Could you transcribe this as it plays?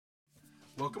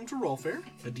Welcome to Rollfair,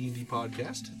 a D&D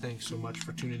podcast. Thanks so much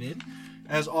for tuning in.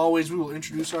 As always, we will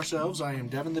introduce ourselves. I am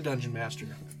Devin, the Dungeon Master.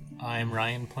 I'm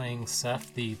Ryan, playing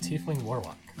Seth, the Tiefling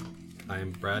Warlock.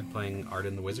 I'm Brad, playing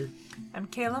Arden the Wizard. I'm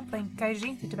Kayla, playing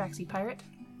Kaiji, the Tabaxi Pirate.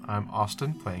 I'm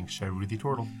Austin, playing Sharu the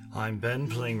Turtle. I'm Ben,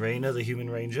 playing Reyna, the Human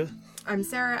Ranger. I'm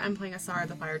Sarah, I'm playing Asar,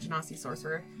 the Fire Genasi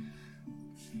Sorcerer.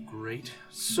 Great.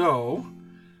 So,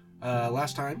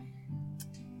 last time,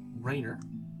 Rainer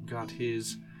got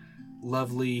his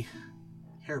lovely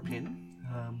hairpin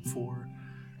for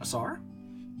Asar,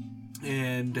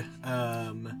 and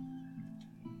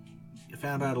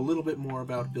found out a little bit more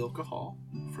about Bilka Hall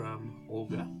from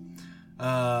Olga.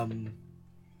 And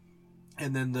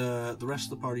then the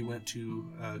rest of the party went to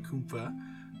Kumpha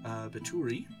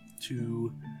Baturi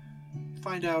to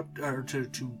find out, or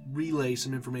to relay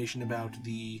some information about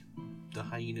the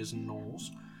hyenas and gnolls.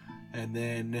 And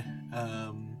then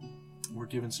we're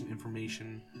given some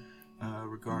information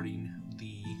regarding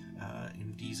the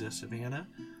Imdiza Savannah,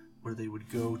 where they would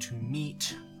go to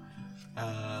meet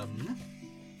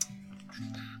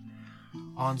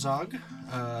Onzog,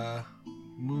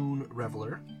 Moon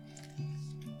Reveler,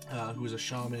 who is a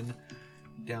shaman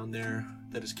down there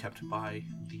that is kept by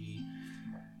the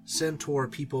centaur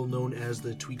people known as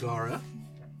the Twigara,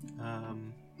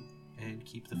 and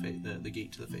keep the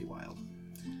gate to the Feywild.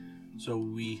 So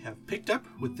we have picked up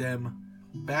with them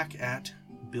back at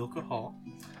Bilka Hall,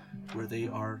 where they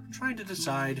are trying to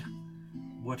decide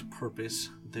what purpose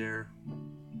their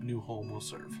new home will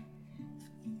serve.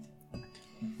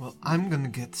 Well, I'm going to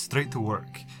get straight to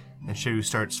work. And Sharu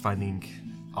starts finding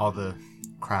all the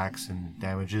cracks and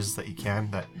damages that he can,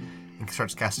 and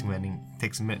starts casting mending. It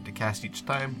takes a minute to cast each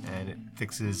time, and it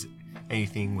fixes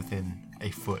anything within a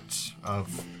foot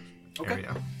of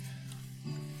area.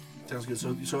 Sounds good.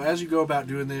 So as you go about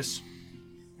doing this,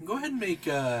 go ahead and make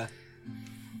an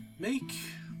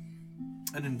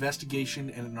investigation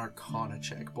and an arcana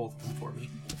check, both of them for me.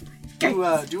 Do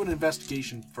an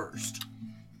investigation first.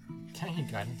 Can he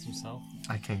guidance himself?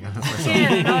 I can't get it myself.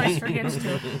 Yeah, no, I forget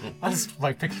to. I was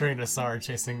picturing Asar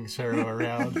chasing Sharu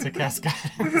around to cast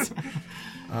guidance.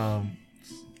 So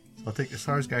I'll take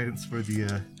Asar's guidance for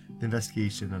the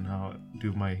investigation, and I'll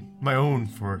do my own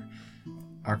for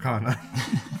Arcana.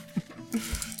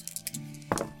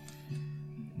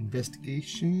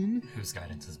 Investigation. Whose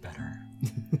guidance is better?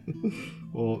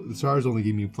 Well, Asar's only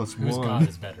gave me +1. Whose god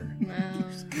is better?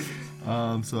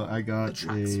 So I got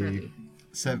a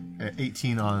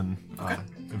 18 on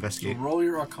investigate. So roll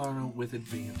your arcana with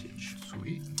advantage.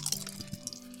 Sweet.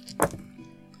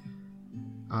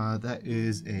 That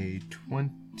is a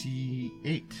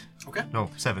 28. Okay. No,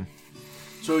 7.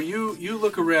 So you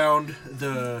look around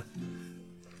the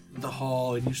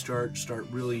hall, and you start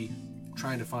really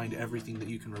trying to find everything that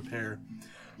you can repair.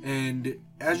 And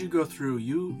as you go through,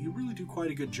 you really do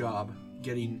quite a good job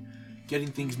getting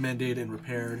things mended and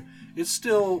repaired. It's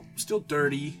still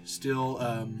dirty, still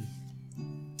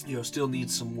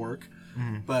needs some work,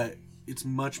 but it's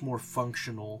much more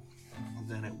functional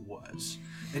than it was.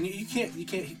 And you can't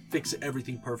fix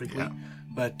everything perfectly,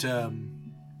 but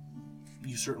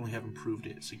you certainly have improved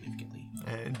it significantly.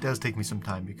 It does take me some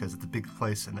time because it's a big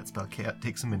place, and that spell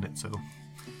takes a minute, so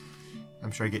I'm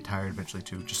sure I get tired eventually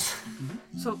too.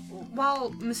 So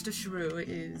while Mr. Sharu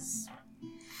is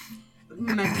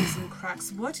mending some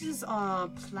cracks, what is our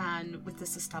plan with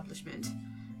this establishment?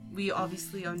 We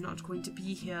obviously are not going to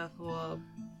be here for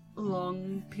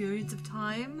long periods of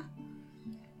time.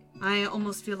 I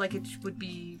almost feel like it would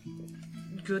be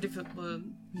good if it were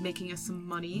making us some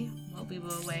money while we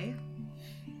were away.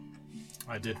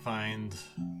 I did find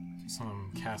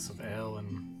some casks of ale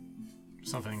and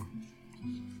something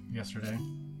yesterday.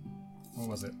 What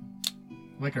was it?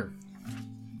 Liquor.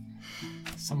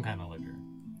 Some kind of liquor.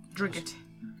 Drink it.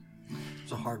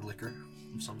 It's a hard liquor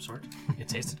of some sort. It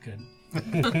tasted good.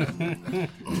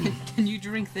 Can you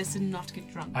drink this and not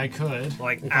get drunk? I could.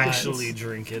 Actually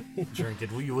drink it.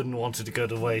 You wouldn't want it to go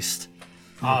to waste.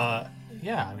 Yeah,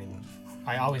 I mean,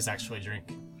 I always actually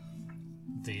drink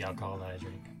the alcohol that I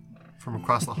drink. From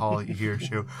across the hall, you hear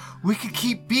Sharu, "We could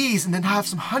keep bees and then have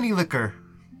some honey liquor."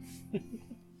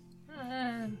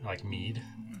 Like mead?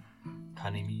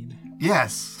 Honey mead?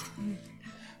 Yes.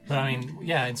 But I mean,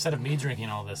 yeah, instead of me drinking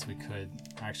all this, we could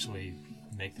actually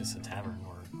make this a tavern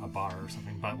or a bar or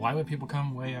something. But why would people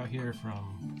come way out here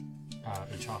from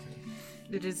Uchafi?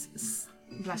 It is,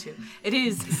 bless you. It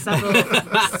is several,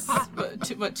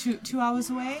 2 hours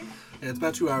away? Yeah, it's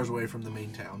about 2 hours away from the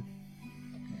main town.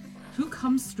 Who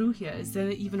comes through here? Is there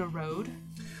even a road?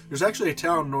 There's actually a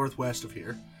town northwest of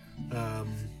here.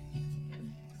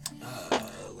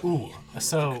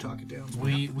 So talk it down.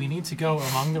 we need to go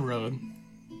along the road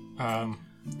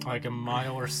like a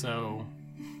mile or so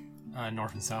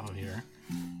north and south of here,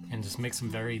 and just make some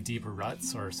very deep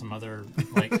ruts or some other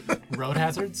like road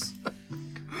hazards.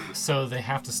 So they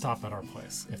have to stop at our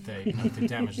place if they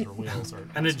damage their wheels or.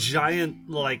 And a giant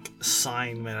like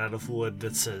sign made out of wood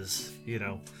that says,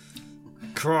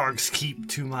 Krogs keep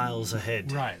 2 miles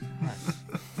ahead. Right.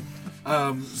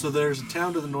 So there's a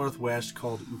town to the northwest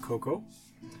called Ukoko.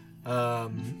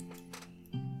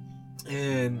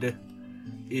 And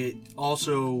it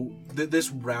also... this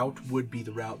route would be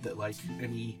the route that, like,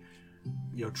 any,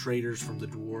 traders from the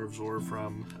dwarves or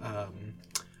from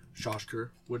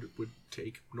Shoshker would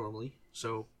take normally.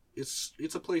 So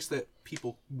it's a place that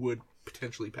people would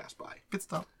potentially pass by. Good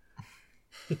stop.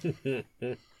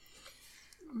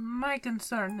 My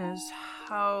concern is,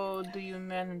 how do you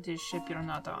manage this ship you're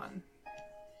not on?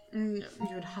 You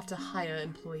would have to hire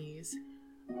employees.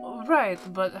 Right,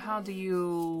 but how do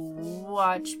you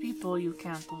watch people you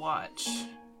can't watch?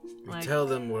 We tell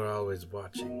them we're always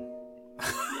watching.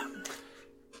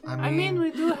 I mean,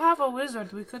 we do have a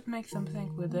wizard. We could make them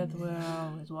think that we're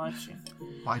always watching.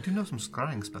 Well, I do know some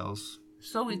scrying spells.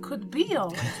 So we could be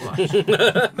always watching.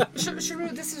 Shrew,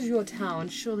 this is your town.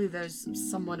 Surely there's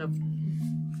someone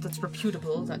that's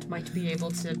reputable that might be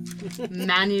able to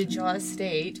manage our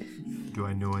estate. Do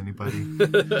I know anybody?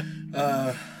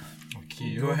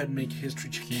 Go ahead and make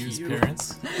history check. Q's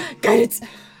parents. Guidance!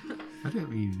 I don't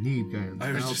really need guidance.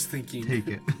 I was I'll just thinking Take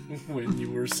it. when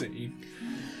you were saying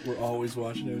we're always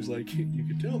watching. I was like, you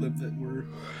could tell them that we're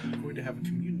going to have a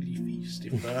community feast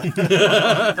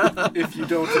if you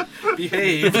don't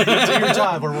behave. Do your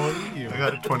job or we'll eat you. I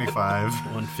got a 25.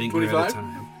 One finger 25? at a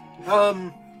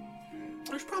time.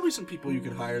 There's probably some people you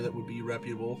could hire that would be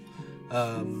reputable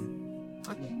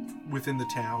within the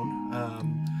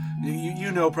town.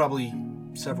 You know probably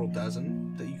several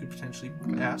dozen that you could potentially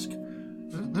ask.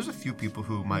 There's a few people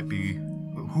who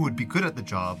would be good at the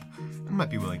job and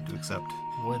might be willing to accept.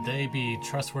 Would they be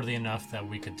trustworthy enough that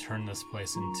we could turn this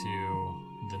place into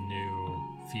the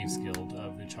new Thieves Guild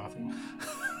of Uchafu?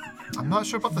 I'm not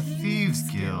sure about the Thieves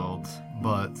Guild,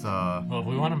 but Well, if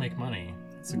we want to make money,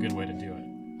 it's a good way to do it.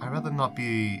 I'd rather not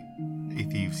be a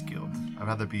Thieves Guild. I'd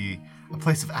rather be a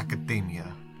place of academia.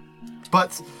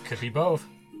 But Could be both.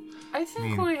 I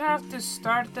think we have to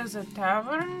start as a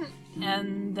tavern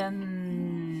and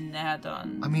then add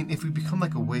on. I mean, if we become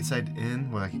like a wayside inn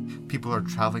where like people are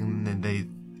traveling and they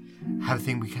have a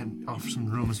thing, we can offer some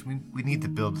rooms. We need to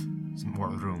build some more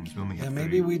rooms. We only have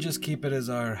Maybe 3. we just keep it as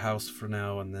our house for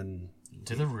now and then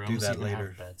Do the rooms that even later.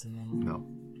 have beds in them? No.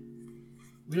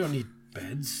 we don't need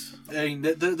beds. I mean,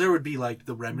 there would be like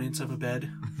the remnants of a bed,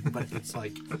 but it's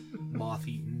like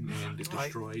moth-eaten and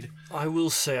destroyed. I will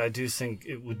say I do think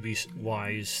it would be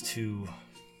wise to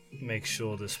make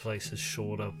sure this place is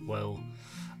shored up well.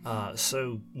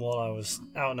 So while I was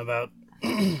out and about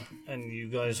and you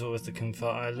guys were with the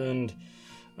Kumfa, I learned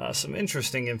some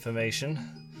interesting information.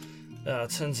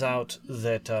 Turns out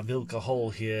that Bilka Hall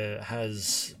here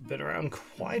has been around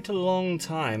quite a long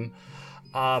time.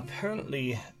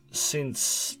 Apparently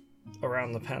since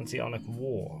around the Pantheonic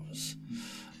Wars.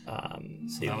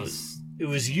 It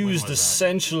was used that?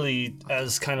 essentially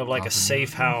as kind of like a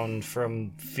safe hound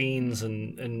from fiends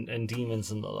and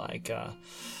demons and the like.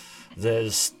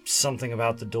 There's something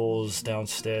about the doors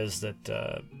downstairs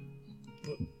that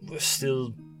we're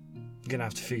still gonna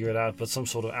have to figure it out, but some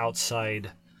sort of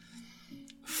outside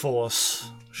force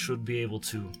should be able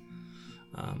to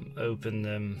open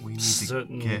them. We need to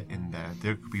get in there.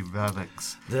 There could be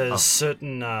relics. There's of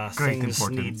certain great things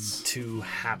need importance. to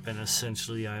happen,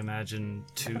 essentially, I imagine,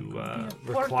 to important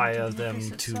require to the them place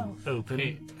to itself. open.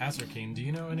 Hey, Azarkane, do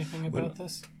you know anything about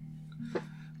this?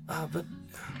 But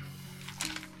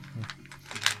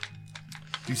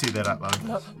You say that out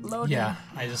loud. Loading. Yeah,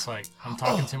 I'm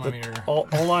talking to my mirror.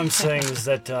 all I'm saying is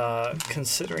that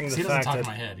considering the He doesn't fact talk in that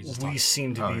my head, he just we talks.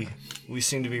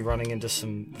 seem to be running into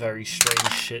some very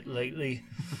strange shit lately,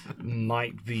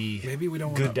 might be Maybe we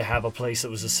don't good want to have a place that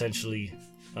was essentially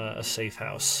a safe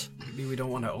house. Maybe we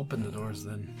don't want to open the doors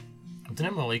then.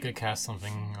 Didn't Malika cast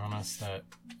something on us that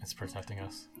is protecting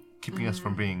us? Keeping us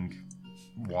from being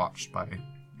watched by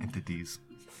entities.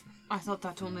 I thought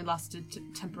that only lasted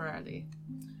temporarily.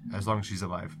 As long as she's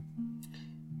alive.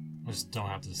 I just don't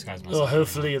have to disguise myself. Well,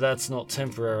 hopefully that's not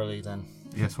temporarily then.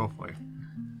 Yes, hopefully.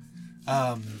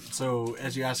 So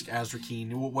as you ask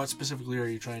Azrakeen, what specifically are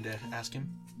you trying to ask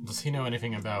him? Does he know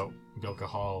anything about Bilka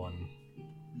Hall and,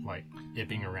 like, it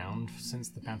being around since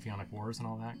the Pantheonic Wars and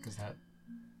all that? Because that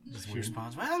is He weird.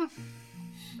 responds, well,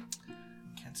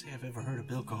 can't say I've ever heard of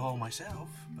Bilka Hall myself,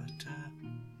 but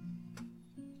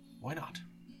why not?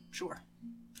 Sure.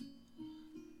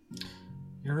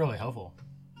 You're really helpful.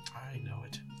 I know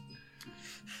it.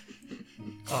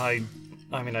 I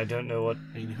mean, I don't know what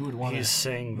I mean, who would want he's to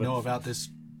saying, but know about this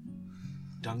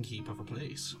dung heap of a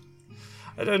place?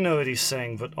 I don't know what he's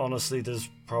saying, but honestly, there's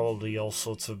probably all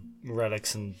sorts of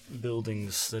relics and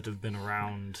buildings that have been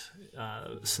around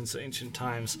since ancient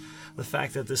times. The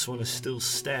fact that this one is still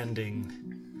standing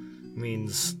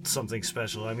means something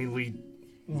special. I mean, we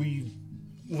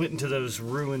went into those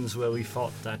ruins where we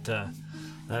fought that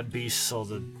beast, saw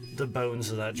the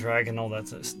bones of that dragon, all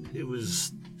that. It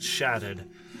was shattered,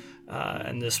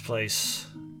 and this place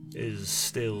is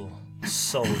still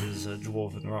solid as a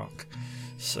dwarven rock.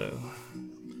 So,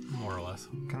 More or less.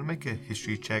 Can I make a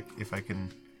history check if I can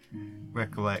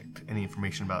recollect any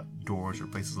information about doors or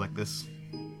places like this?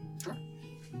 Sure.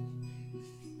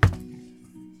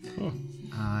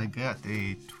 I got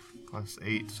a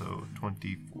 +8, so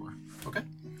 24. Okay.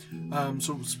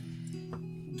 So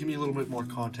give me a little bit more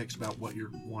context about what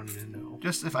you're wanting to know.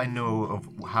 Just if I know of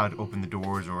how to open the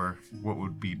doors or what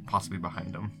would be possibly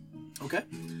behind them. Okay.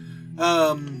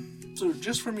 So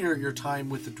just from your time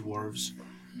with the dwarves,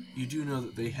 you do know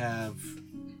that they have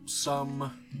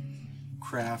some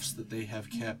crafts that they have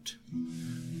kept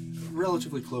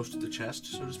relatively close to the chest,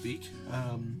 so to speak.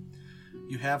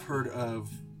 You have heard of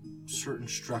certain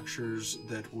structures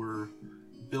that were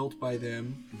built by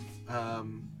them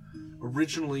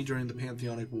originally during the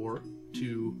Pantheonic War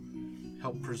to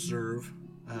help preserve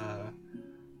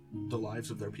the lives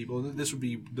of their people. And this would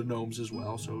be the gnomes as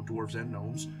well, so dwarves and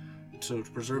gnomes. So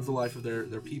to preserve the life of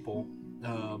their people,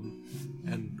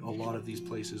 and a lot of these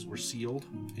places were sealed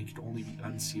and could only be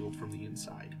unsealed from the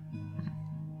inside.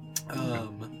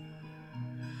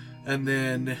 And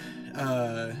then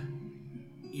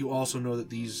you also know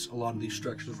that a lot of these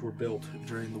structures were built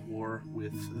during the war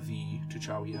with the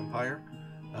T'Chawi Empire.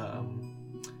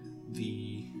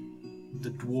 The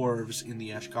dwarves in the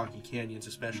Ashkaki Canyons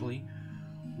especially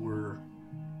were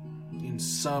in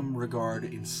some regard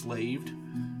enslaved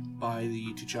by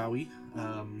the T'Chawi,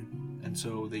 and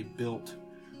so they built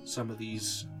some of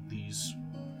these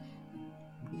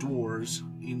doors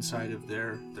inside of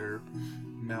their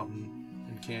mountain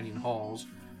and canyon halls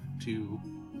to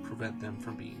prevent them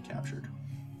from being captured.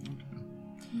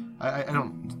 I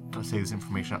don't say this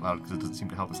information out loud because it doesn't seem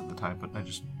to help us at the time, but I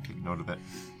just take note of it.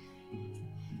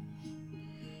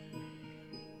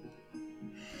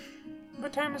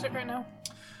 What time is it right now?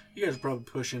 You guys are probably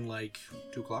pushing like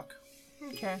 2 o'clock.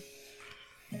 Okay.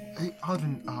 Hey,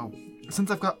 Alvin,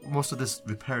 since I've got most of this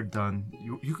repair done,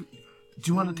 do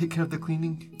you want to take care of the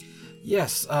cleaning?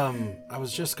 Yes, I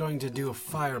was just going to do a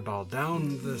fireball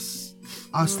down this...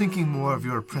 I was thinking more of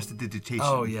your prestidigitation.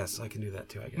 Oh, yes, I can do that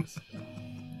too, I guess.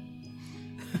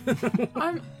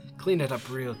 Clean it up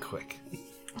real quick.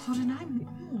 Holden, I'm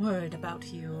worried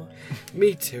about you.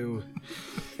 Me too.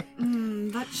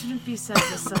 That shouldn't be said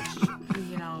with such,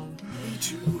 Me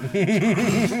too.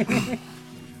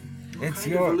 It's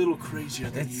kind of a little crazier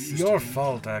than you It's used your to be.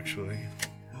 fault, actually.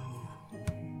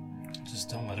 Just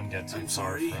don't let him get too I'm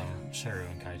far sorry. from Sheru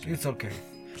and Kaiju. It's okay.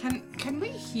 Can we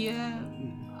hear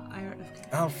Iron of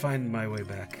I'll find my way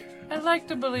back. I'd like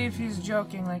to believe he's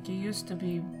joking like he used to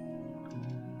be.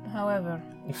 However,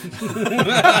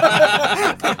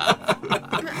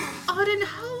 Auden,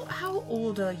 how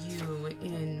old are you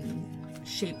in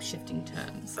shape-shifting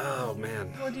terms? Oh,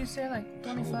 man. what do you say, like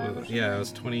 25 or something? Yeah, I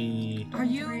was 20...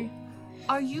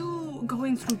 Are you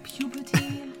going through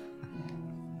puberty?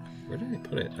 Where did I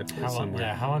put it? I put it How long? somewhere.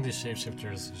 Yeah, how long do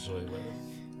shapeshifters usually live?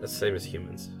 That's the same as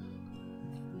humans.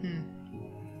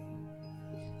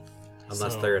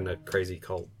 Unless So- they're in a crazy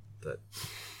cult that...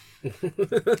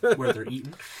 Where they're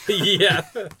eaten. Yeah.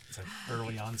 It's like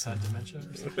early onset dementia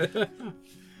or something.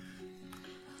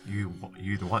 You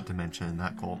either want dementia in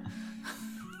that cult.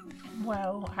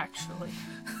 Well, actually.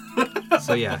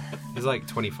 So yeah, he's like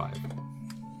 25.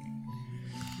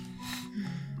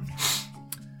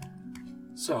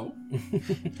 So, you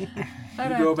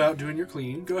Alright. go about doing your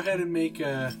cleaning. Go ahead and make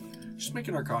just make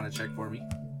an Arcana check for me.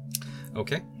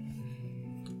 Okay.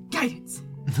 Guidance.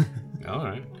 All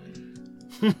right.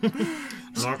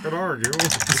 not gonna argue.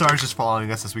 The stars just following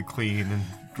us as we clean and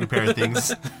repair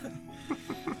things.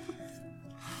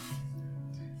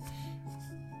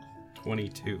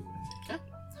 22.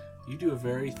 You do a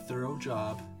very thorough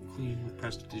job cleaning with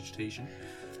prestidigitation.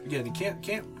 Again, you can't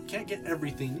get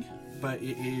everything, but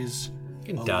it is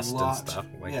You can a dust lot, and stuff.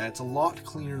 Like, yeah, it's a lot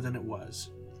cleaner than it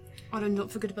was. Auden,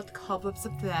 don't forget about the cobwebs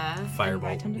up there. Fireball. And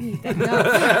right underneath it.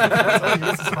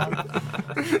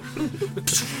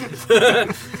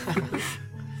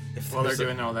 While they're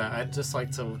doing all that, I'd just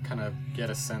like to kind of get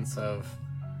a sense of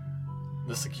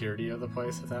the security of the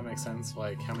place, if that makes sense.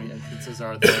 Like, how many entrances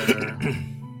are there?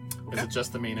 Is it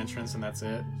just the main entrance and that's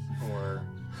it? Or,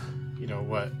 you know,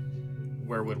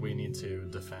 where would we need to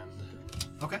defend?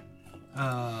 Okay.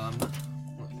 Let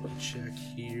me check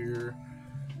here.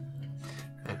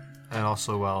 And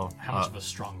also, while How much of a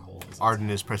stronghold is it? Arden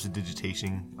is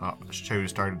prestidigitating, Sherry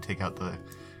started to take out the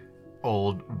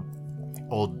old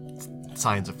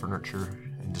signs of furniture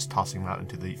and just tossing them out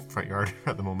into the front yard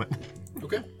at the moment.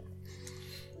 Okay.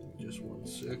 Just 1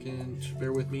 second.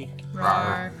 Bear with me.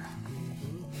 Rawr.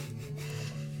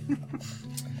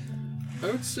 I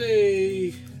would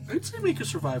say make a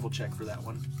survival check for that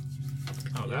one.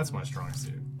 Oh, that's my strong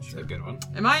suit. It's a good one.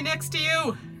 Am I next to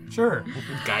you? Sure.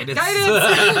 Guidance.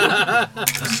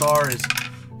 Guidance! Sar is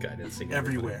Guidance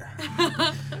everywhere.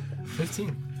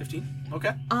 15. 15.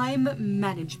 Okay. I'm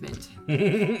management.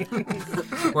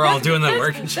 We're all doing the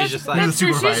work, and she's just like, That's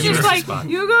true. She's just like, spot.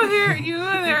 you go here, you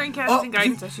go there, and casting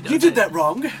guidance as she does You did it. that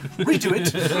wrong. Redo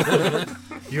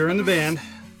it. You're in the band.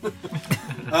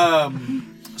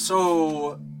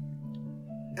 So,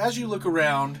 as you look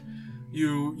around,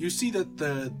 you see that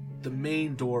the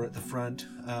main door at the front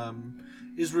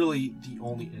is really the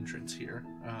only entrance here.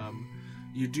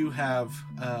 You do have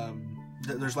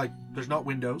there's not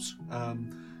windows.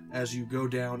 As you go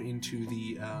down into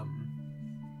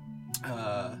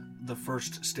the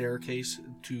first staircase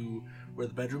to where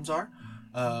the bedrooms are,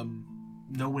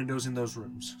 no windows in those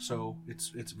rooms. So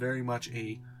it's very much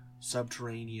a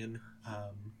subterranean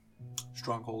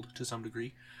stronghold to some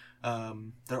degree.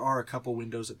 There are a couple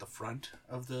windows at the front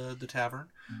of the tavern,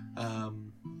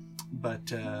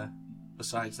 but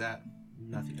besides that,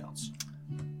 nothing else.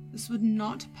 This would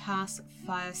not pass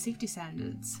fire safety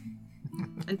standards.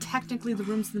 And technically the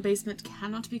rooms in the basement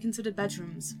cannot be considered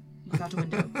bedrooms without a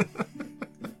window.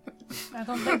 I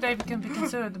don't think they can be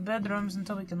considered the bedrooms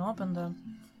until we can open them.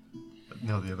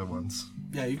 No, the other ones.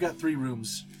 Yeah, you've got 3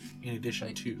 rooms in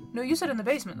addition to. No, you said in the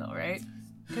basement though, right?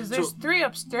 Because there's So- 3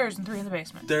 upstairs and 3 in the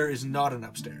basement. There is not an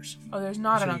upstairs. Oh, there's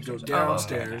not So an you go upstairs.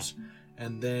 downstairs,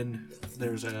 and then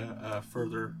there's a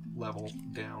further level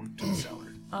down to the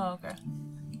cellar. Oh, okay.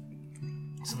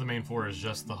 So the main floor is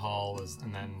just the hall,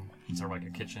 and then is there like a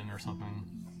kitchen or something?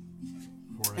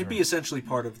 For It'd be there? essentially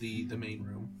part of the main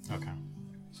room. Okay.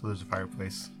 So there's a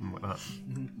fireplace and whatnot.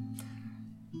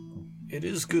 It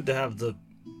is good to have the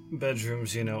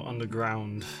bedrooms,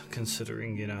 underground,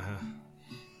 considering, how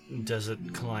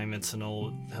desert climates and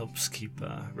all helps keep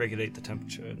regulate the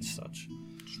temperature and such.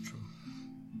 It's true.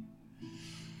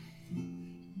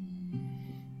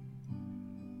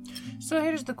 So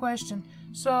here's the question.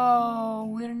 So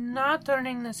we're not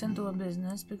turning this into a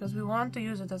business because we want to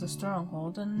use it as a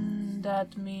stronghold, and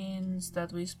that means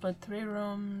that we split 3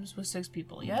 rooms with 6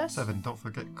 people, yes? 7, don't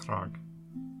forget Krog.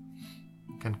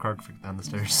 Can Krog fit down the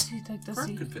stairs? You take the Kirk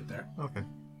seat. could fit there. Okay.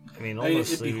 I mean, I mean, it'd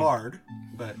honestly, be hard,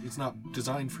 but it's not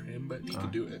designed for him, but he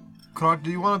could do it. Krog,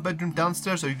 do you want a bedroom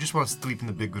downstairs or you just want to sleep in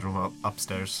the big room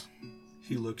upstairs?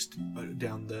 He looks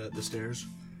down the stairs.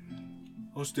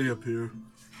 I'll stay up here.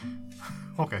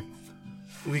 Okay.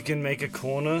 we can make a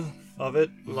corner of it,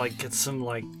 like get some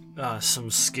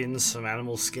skins, some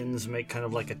animal skins, make kind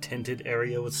of like a tented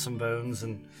area with some bones,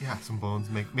 and Yeah, some bones.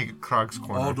 Make it Krog's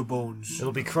corner. All the bones.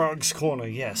 it'll be Krog's corner.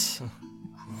 Yes.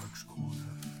 Krog's corner.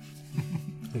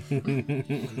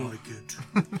 I like it.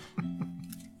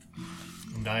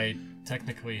 And I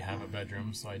technically have a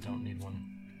bedroom, so I don't need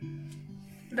one.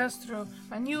 That's true.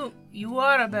 And you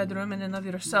are a bedroom in and of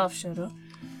yourself, Shadow.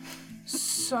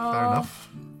 So Fair enough.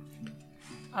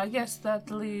 I guess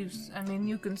that leaves. I mean,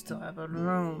 you can still have a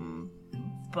room,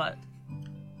 but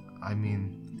I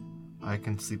mean, I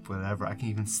can sleep wherever. I can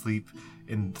even sleep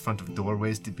in front of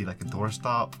doorways to be like a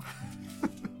doorstop.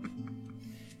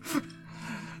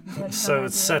 that's So an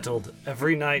it's idea. settled.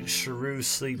 Every night, Sharu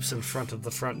sleeps in front of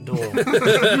the front door.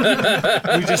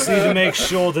 We just need to make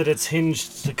sure that it's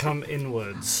hinged to come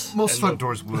inwards. Most And front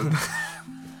doors would.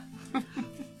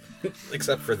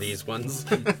 Except for these ones.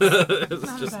 Not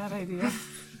a bad idea.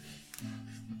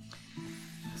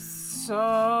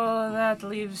 So that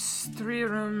leaves 3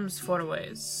 rooms 4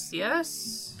 ways.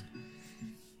 Yes.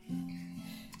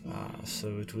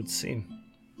 So it would seem.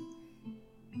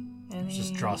 Any...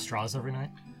 Just draw straws every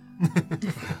night.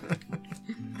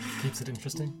 Keeps it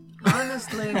interesting.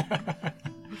 Honestly,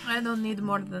 I don't need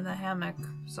more than a hammock,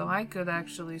 so I could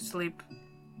actually sleep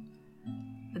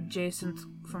adjacent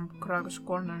from Krog's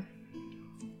corner.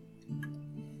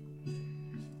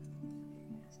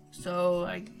 So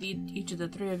each of the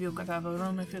 3 of you could have a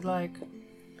room if you'd like.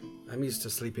 I'm used to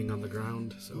sleeping on the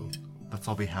ground, so That's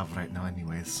all we have right now,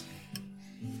 anyways.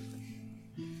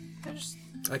 There's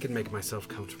I can make myself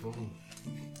comfortable.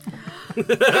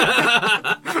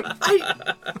 I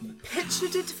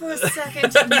pictured it for a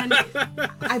second and then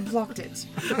I blocked it.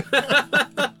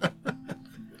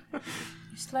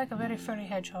 It's like a very furry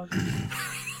hedgehog.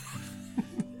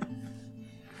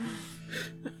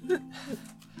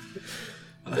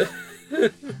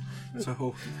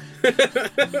 So,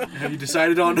 have you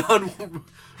decided on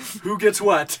who gets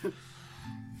what?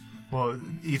 Well,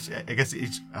 I guess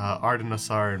Arden,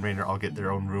 Asar, and Rainer all get their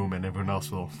own room, and everyone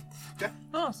else will.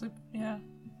 Oh, so, yeah.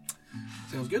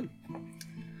 Sounds good.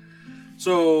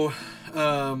 So,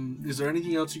 is there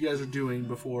anything else you guys are doing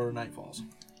before night falls?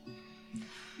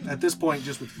 At this point,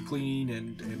 just with cleaning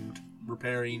and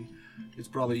repairing, it's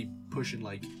probably pushing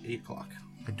like 8 o'clock.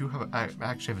 I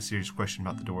actually have a serious question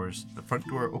about the doors. The front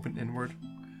door open inward?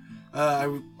 I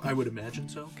would imagine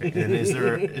so. Okay. And is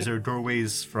there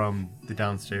doorways from the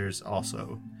downstairs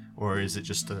also, or is it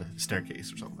just a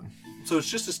staircase or something? So it's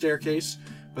just a staircase,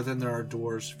 but then there are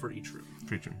doors for each room.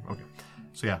 For each room. Okay.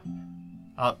 So yeah,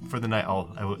 for the night,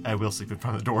 I will sleep in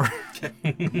front of the door.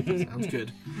 Okay. Sounds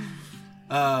good.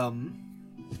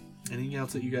 Anything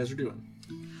else that you guys are doing?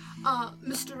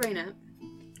 Mr. Rayna,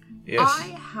 Yes.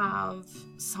 I have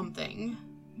something.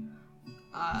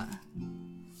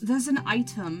 There's an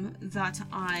item that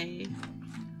I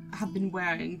have been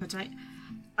wearing, but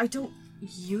I don't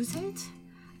use it.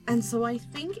 And so I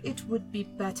think it would be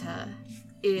better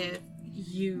if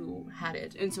you had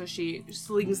it. And so she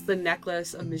slings the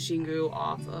necklace of Mishingu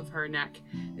off of her neck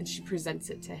and she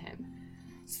presents it to him.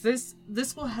 So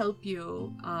this will help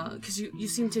you, because you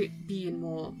seem to be in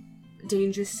more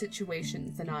dangerous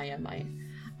situations than I am.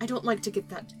 I don't like to get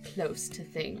that close to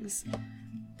things,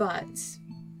 but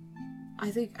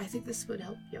I think this would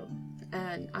help you,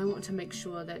 and I want to make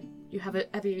sure that you have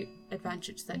every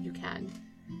advantage that you can.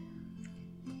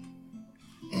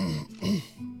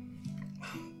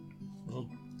 Well,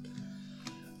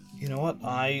 you know what?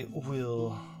 I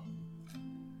will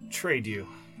trade you,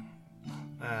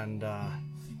 and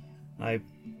I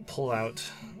pull out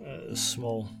a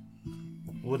small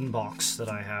wooden box that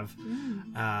I have,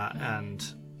 and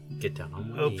Get down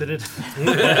on one open knee. it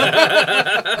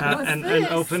and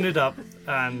open it up,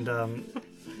 and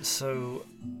so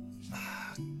a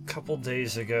couple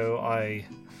days ago,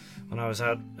 when I was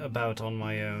out about on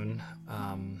my own,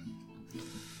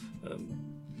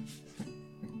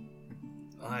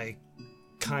 I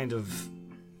kind of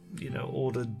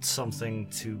ordered something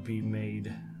to be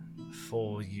made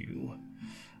for you.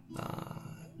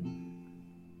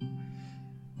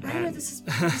 Rayna, this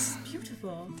is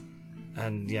beautiful.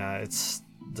 And yeah, it's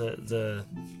the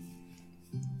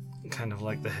kind of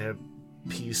like the hair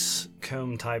piece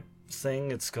comb type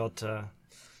thing. It's got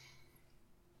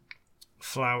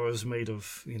flowers made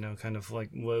of, kind of like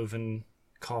woven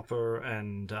copper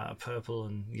and purple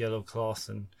and yellow cloth,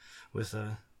 and with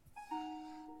a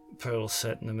pearl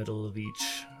set in the middle of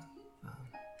each.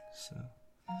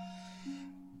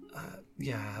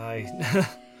 I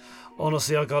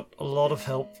honestly, I got a lot of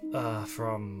help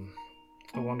from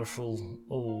a wonderful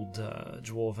old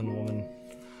dwarven woman,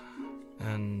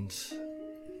 and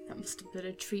That must have been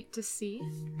a treat to see.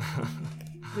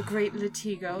 The great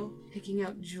Latigo picking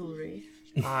out jewelry.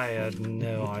 I had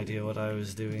no idea what I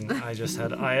was doing. I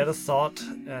had a thought,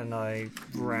 and I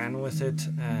ran with it,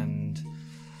 and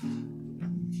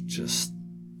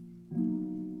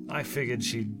I figured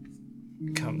she'd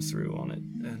come through on it,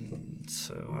 and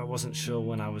so I wasn't sure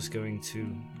when I was going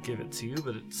to give it to you,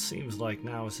 but it seems like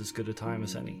now is as good a time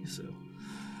as any, so...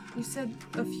 You said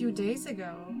a few days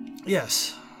ago.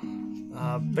 Yes.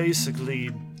 Basically,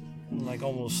 like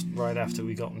almost right after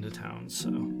we got into town, so...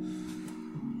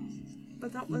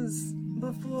 But that was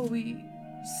before we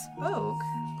spoke.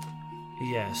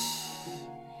 Yes,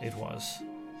 it was.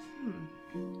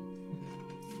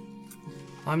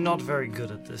 I'm not very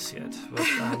good at this yet, but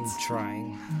I'm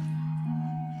trying.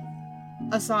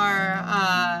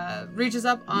 Asar reaches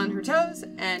up on her toes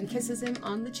and kisses him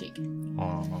on the cheek.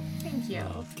 Aww. Thank you.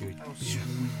 Good.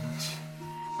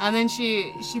 And then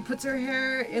she puts her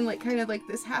hair in like kind of like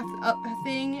this half up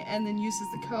thing, and then uses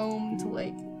the comb to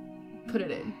like put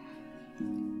it in.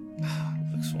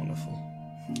 Looks wonderful.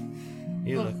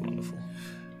 You look wonderful.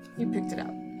 You picked it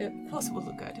up. Of course it will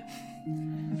look good.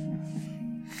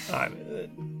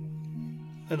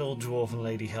 An old dwarven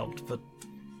lady helped, but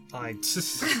I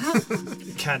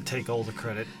can't take all the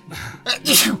credit.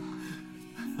 Excuse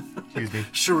me.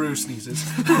 Sharu sneezes.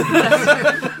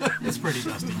 It's pretty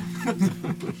dusty.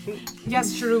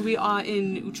 Yes, Sharu, we are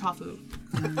in Uchafu.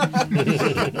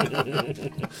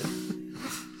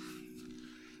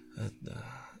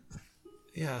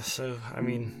 Yeah, so, I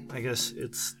mean, I guess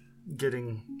it's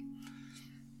getting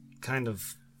kind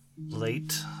of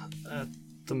late at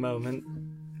the moment.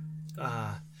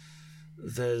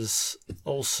 There's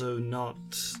also not...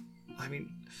 I mean,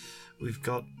 we've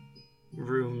got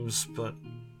rooms, but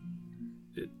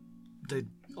they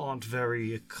aren't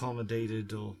very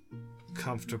accommodated or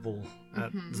comfortable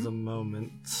at the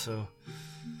moment, so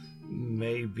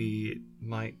maybe it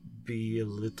might be a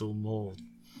little more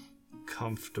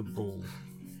comfortable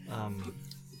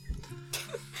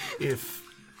if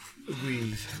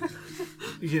we,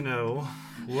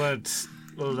 weren't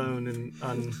alone in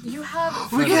You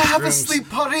have... We can have a rooms. sleep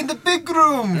party in the big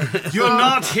room! You're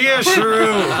not here, Shrew!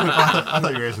 I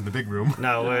thought you were guys in the big room.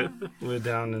 No, we're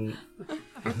down in...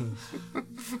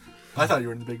 I thought you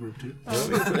were in the big room too.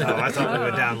 No, I thought we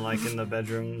were down, in the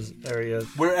bedrooms area.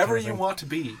 Wherever kind of you thing. want to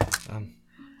be.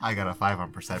 I got a 5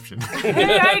 on perception.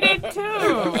 Hey, I did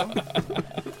too.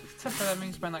 Except for that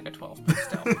means burn like a 12, but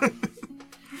still.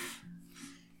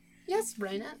 Yes,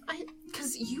 Raina,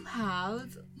 because you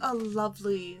have a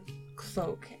lovely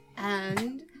cloak,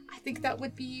 and I think that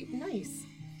would be nice.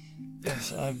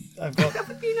 Yes, I've got... That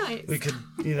would be nice. We could,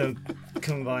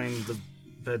 combine the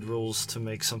bedrolls to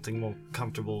make something more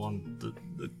comfortable on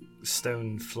the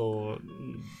stone floor.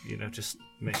 Just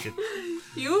make it...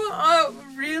 You are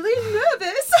really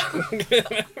nervous.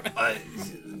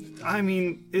 I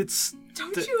mean, it's...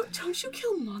 Don't you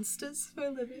kill monsters for a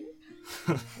living?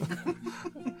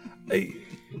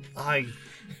 I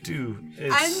do.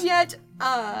 And yet,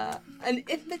 an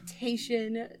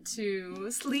invitation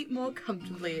to sleep more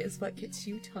comfortably is what gets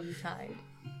you tongue-tied.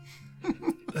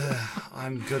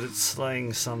 I'm good at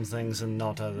slaying some things and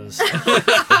not others.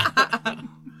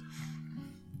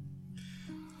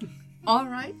 All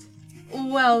right.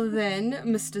 Well then,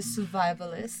 Mr.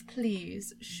 Survivalist,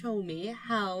 please show me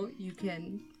how you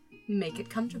can make it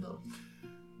comfortable.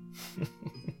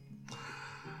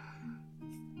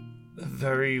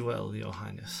 Very well, Your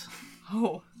Highness.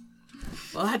 Oh.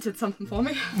 Well, that did something for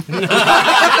me.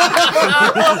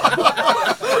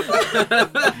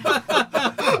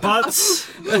 But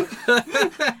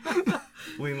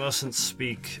we mustn't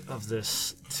speak of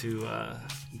this to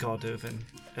Godovin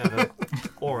ever,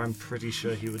 or I'm pretty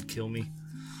sure he would kill me.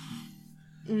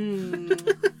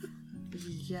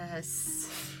 Yes.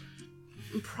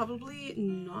 Probably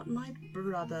not my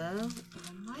brother,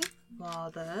 or my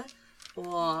father,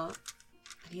 or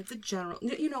any of the general...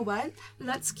 You know what?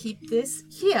 Let's keep this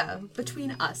here,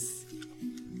 between us.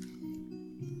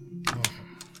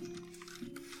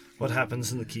 What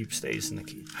happens in the keep stays in the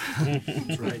keep.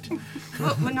 That's right.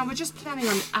 Well, no, we're just planning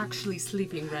on actually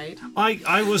sleeping, right?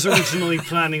 I was originally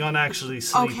planning on actually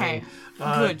sleeping. Okay,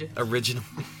 good. Original.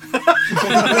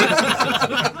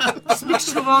 Just make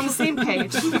sure we're on the same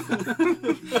page.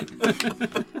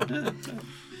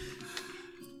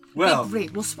 Well,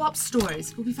 Great, we'll swap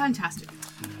stories. It'll be fantastic.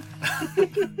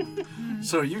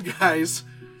 so you guys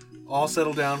all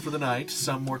settle down for the night,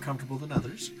 some more comfortable than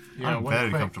others. Yeah, I'm one very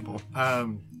quick, comfortable.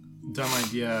 Dumb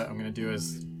idea I'm gonna do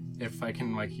is if I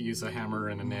can use a hammer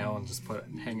and a nail and just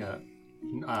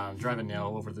drive a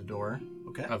nail over the door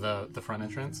Okay. of the front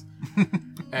entrance,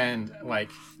 and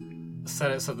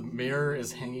set it so the mirror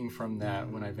is hanging from that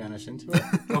when I vanish into it.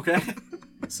 Okay.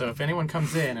 So if anyone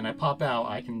comes in and I pop out,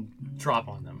 I can drop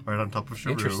on them. Right on top of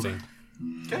Shrew. Interesting.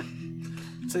 Okay.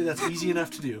 I'd say that's easy enough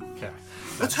to do. Okay.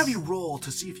 Let's have you roll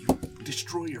to see if you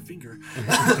destroy your finger.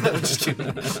 Just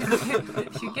kidding.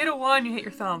 If you get a 1, you hit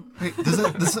your thumb. Wait,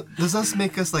 does this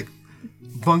make us like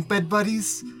bunk bed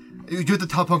buddies? You're the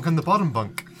top bunk and the bottom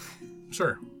bunk.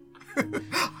 Sure.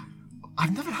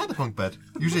 I've never had a bunk bed.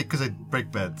 Usually because I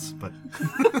break beds, but...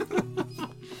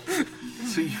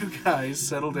 So you guys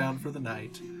settle down for the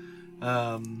night.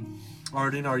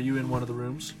 Arden, are you in one of the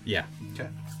rooms? Yeah. Okay.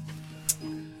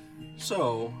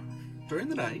 So, during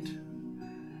the night,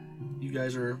 you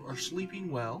guys are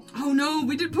sleeping well. Oh no,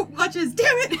 we didn't put watches,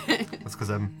 damn it! That's because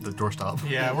I'm the doorstop.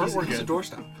 Yeah, we're It's a good.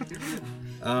 doorstop.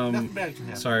 Nothing bad can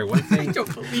happen. Sorry. One I thing.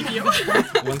 don't believe you.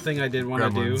 One thing I did want to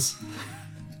do Gremlins.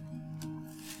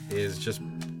 is just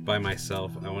by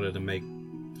myself. I wanted to make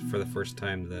for the first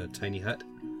time the tiny hut.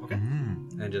 Okay.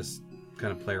 And just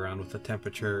kind of play around with the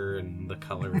temperature and the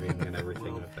coloring and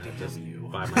everything with that. Just you.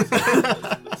 by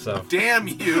myself. So Damn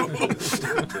you!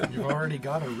 You've already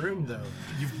got a room though.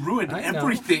 You've ruined I know.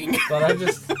 everything. but I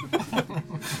just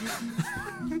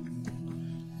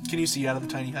Can you see out of the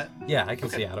tiny hut? yeah, I can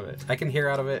see out of it. I can hear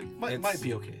out of it. Might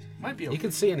be okay. Might be okay. You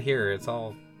can see and hear. It's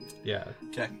all yeah.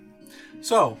 Okay.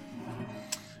 So,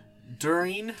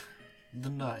 during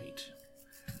the night,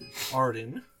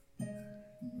 Arden,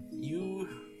 you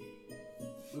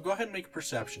go ahead and make a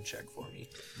perception check for me.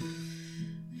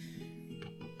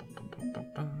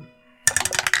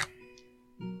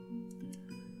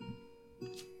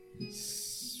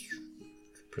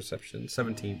 perception.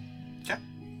 17. Okay.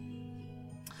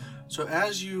 So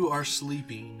as you are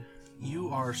sleeping, you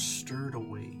are stirred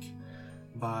awake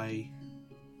by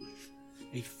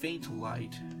a faint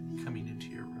light coming into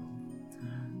your room.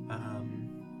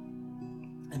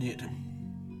 And it...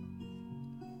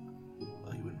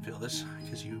 Well, you wouldn't feel this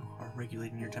because you are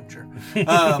regulating your temperature.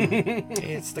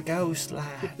 It's the ghost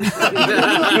lad.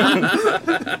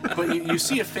 But you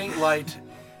see a faint light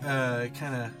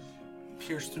kind of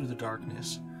pierce through the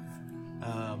darkness.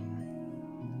 And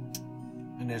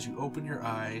as you open your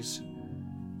eyes,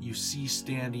 you see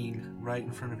standing right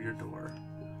in front of your door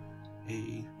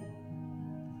a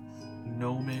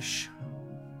gnomish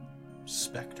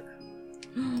specter.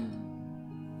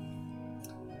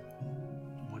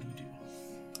 What do you do?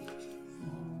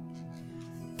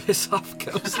 Piss off,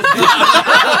 ghost.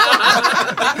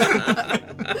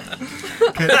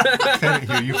 Can I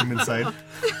hear you from inside?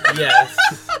 Yes.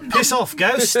 Piss off,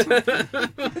 ghost!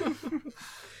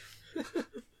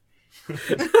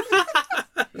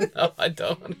 No, I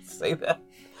don't want to say that.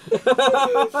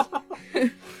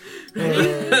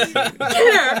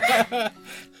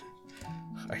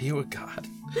 Are you a god?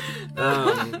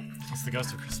 It's the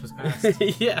ghost of Christmas past.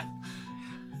 Yeah.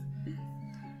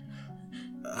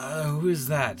 Who is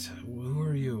that? Who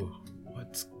are you?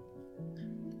 What's...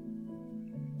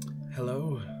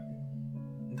 Hello?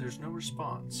 There's no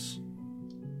response.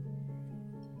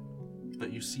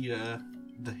 But you see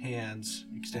the hands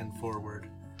extend forward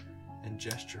and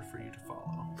gesture for you to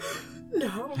follow.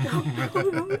 No.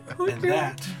 And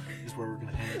that is where we're going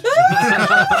to end.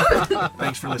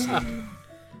 Thanks for listening.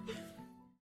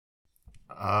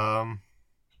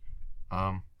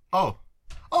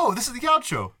 Oh, this is the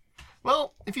outro.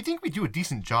 Well, if you think we do a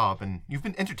decent job and you've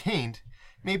been entertained,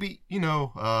 maybe,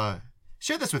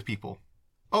 share this with people.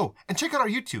 Oh, and check out our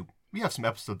YouTube. We have some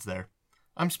episodes there.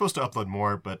 I'm supposed to upload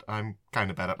more, but I'm kind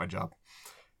of bad at my job.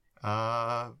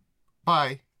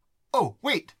 Bye. Oh,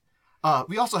 wait.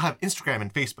 We also have Instagram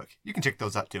and Facebook. You can check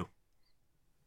those out too.